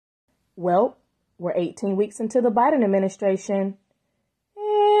Well, we're 18 weeks into the Biden administration,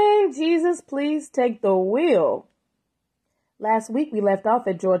 and Jesus, please take the wheel. Last week, we left off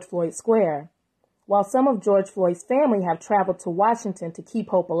at George Floyd Square. While some of George Floyd's family have traveled to Washington to keep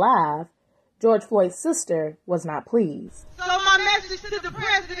hope alive, George Floyd's sister was not pleased. So my message to the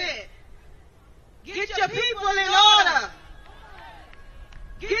president, get your people in order.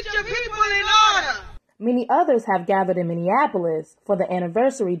 Get your people in order. Many others have gathered in Minneapolis for the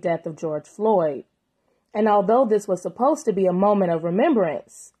anniversary death of George Floyd. And although this was supposed to be a moment of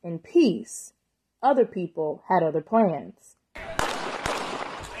remembrance and peace, other people had other plans.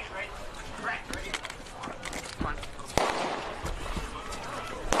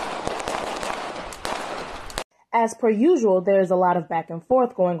 As per usual, there is a lot of back and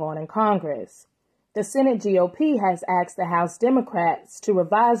forth going on in Congress. The Senate GOP has asked the House Democrats to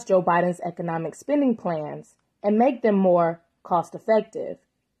revise Joe Biden's economic spending plans and make them more cost-effective.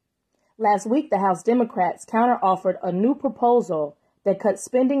 Last week, the House Democrats counteroffered a new proposal that cut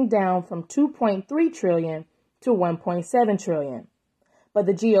spending down from $2.3 trillion to $1.7 trillion. But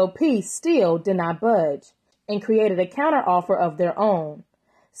the GOP still did not budge and created a counteroffer of their own,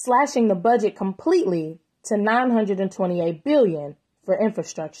 slashing the budget completely to $928 billion for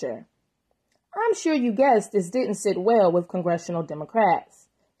infrastructure. I'm sure you guessed this didn't sit well with congressional Democrats,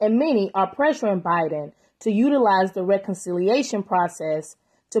 and many are pressuring Biden to utilize the reconciliation process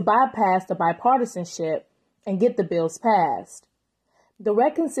to bypass the bipartisanship and get the bills passed. The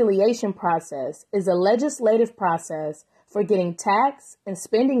reconciliation process is a legislative process for getting tax and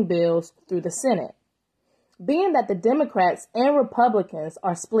spending bills through the Senate. Being that the Democrats and Republicans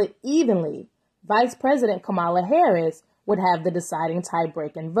are split evenly, Vice President Kamala Harris would have the deciding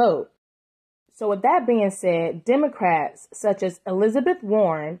tie-breaking vote. So with that being said, Democrats such as Elizabeth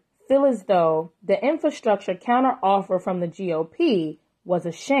Warren feel as though the infrastructure counteroffer from the GOP was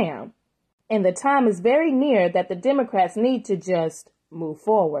a sham, and the time is very near that the Democrats need to just move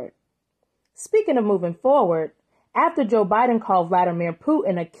forward. Speaking of moving forward, after Joe Biden called Vladimir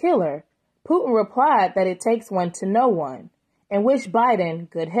Putin a killer, Putin replied that it takes one to know one, and wished Biden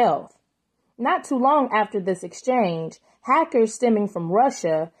good health. Not too long after this exchange, hackers stemming from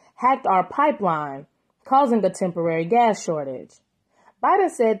Russia hacked our pipeline, causing a temporary gas shortage. Biden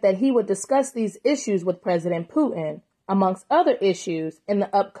said that he would discuss these issues with President Putin, amongst other issues, in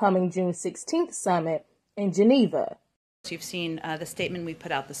the upcoming June 16th summit in Geneva. You've seen the statement we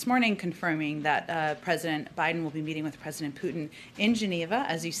put out this morning confirming that President Biden will be meeting with President Putin in Geneva,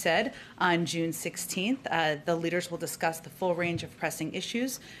 as you said, on June 16th. The leaders will discuss the full range of pressing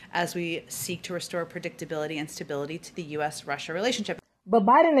issues as we seek to restore predictability and stability to the U.S.-Russia relationship. But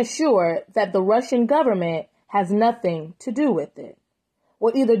Biden assured that the Russian government has nothing to do with it.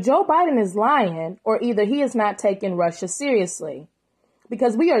 Well, either Joe Biden is lying or either he is not taking Russia seriously.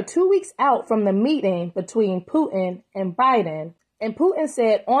 Because we are 2 weeks out from the meeting between Putin and Biden, and Putin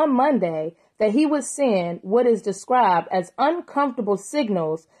said on Monday that he would send what is described as uncomfortable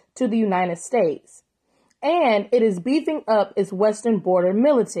signals to the United States, and it is beefing up its western border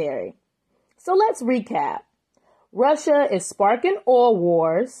military. So let's recap. Russia is sparking oil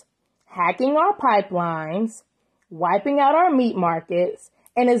wars, hacking our pipelines, wiping out our meat markets,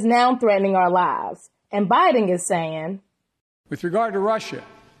 and is now threatening our lives. And Biden is saying, with regard to Russia,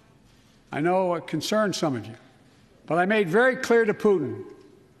 I know it concerns some of you, but I made very clear to Putin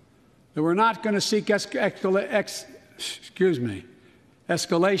that we're not going to seek escalation.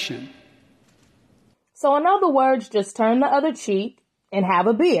 So in other words, just turn the other cheek and have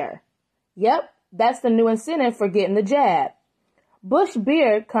a beer. Yep, that's the new incentive for getting the jab. Busch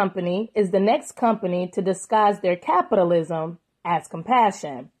Beer Company is the next company to disguise their capitalism as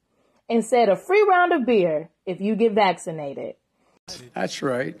compassion and said a free round of beer if you get vaccinated. That's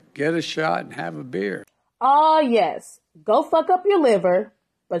right. Get a shot and have a beer. Ah, yes. Go fuck up your liver,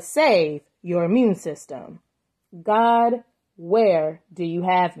 but save your immune system. God, where do you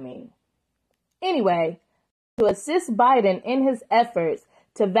have me? Anyway, to assist Biden in his efforts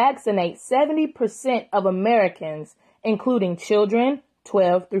to vaccinate 70% of Americans, including children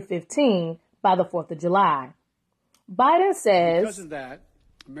 12 through 15, by the 4th of July. Biden says, because of that,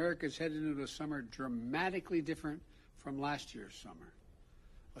 America's headed into a summer dramatically different from last year's summer.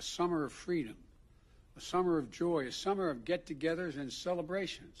 A summer of freedom, a summer of joy, a summer of get-togethers and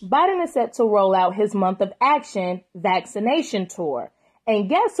celebrations. Biden is set to roll out his month of action vaccination tour. And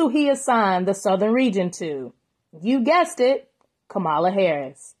guess who he assigned the southern region to? You guessed it, Kamala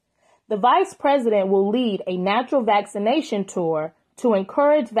Harris. The vice president will lead a natural vaccination tour to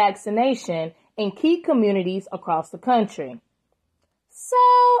encourage vaccination in key communities across the country. So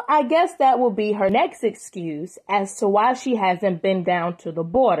I guess that will be her next excuse as to why she hasn't been down to the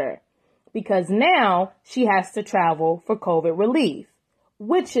border. because now she has to travel for COVID relief,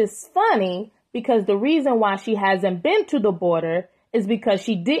 which is funny because the reason why she hasn't been to the border is because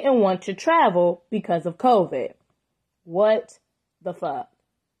she didn't want to travel because of COVID. What the fuck?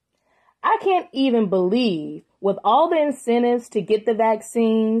 I can't even believe, with all the incentives to get the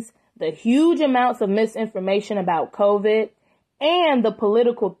vaccines, the huge amounts of misinformation about COVID, and the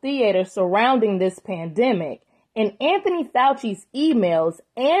political theater surrounding this pandemic, and Anthony Fauci's emails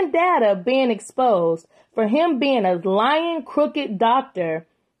and data being exposed for him being a lying, crooked doctor,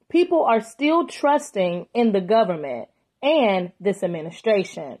 people are still trusting in the government and this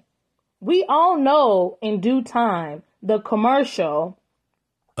administration. We all know in due time the commercial.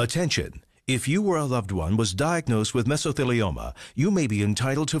 Attention. If you or a loved one was diagnosed with mesothelioma, you may be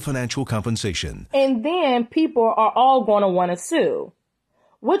entitled to financial compensation. And then people are all going to want to sue,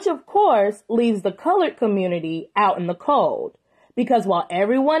 which of course leaves the colored community out in the cold, because while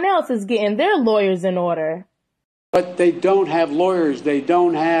everyone else is getting their lawyers in order. But they don't have lawyers. They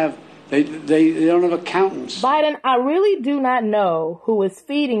don't have accountants. Biden, I really do not know who is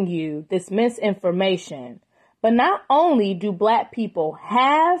feeding you this misinformation. But not only do black people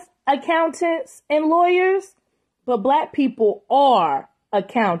have accountants and lawyers, but black people are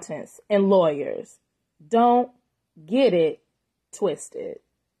accountants and lawyers. Don't get it twisted.